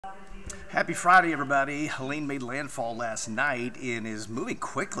Happy Friday, everybody. Helene made landfall last night and is moving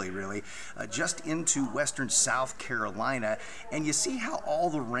quickly, really, just into western South Carolina. And you see how all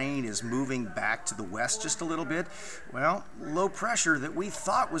the rain is moving back to the west just a little bit? Well, low pressure that we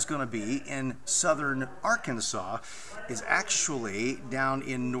thought was going to be in southern Arkansas is actually down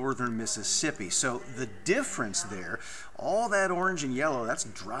in northern Mississippi. So the difference there, all that orange and yellow, that's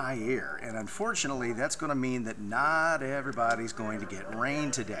dry air. And unfortunately, that's going to mean that not everybody's going to get rain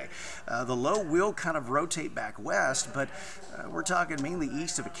today. The low will kind of rotate back west, but we're talking mainly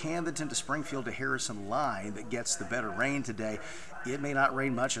east of Camdenton to Springfield to Harrison line that gets the better rain today. It may not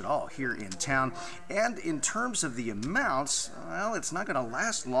rain much at all here in town. And in terms of the amounts, well, it's not going to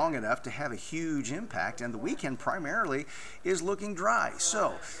last long enough to have a huge impact, and the weekend primarily is looking dry.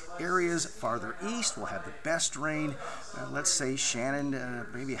 So areas farther east will have the best rain. Let's say Shannon,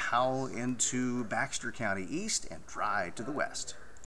 maybe Howell into Baxter County east, and dry to the west.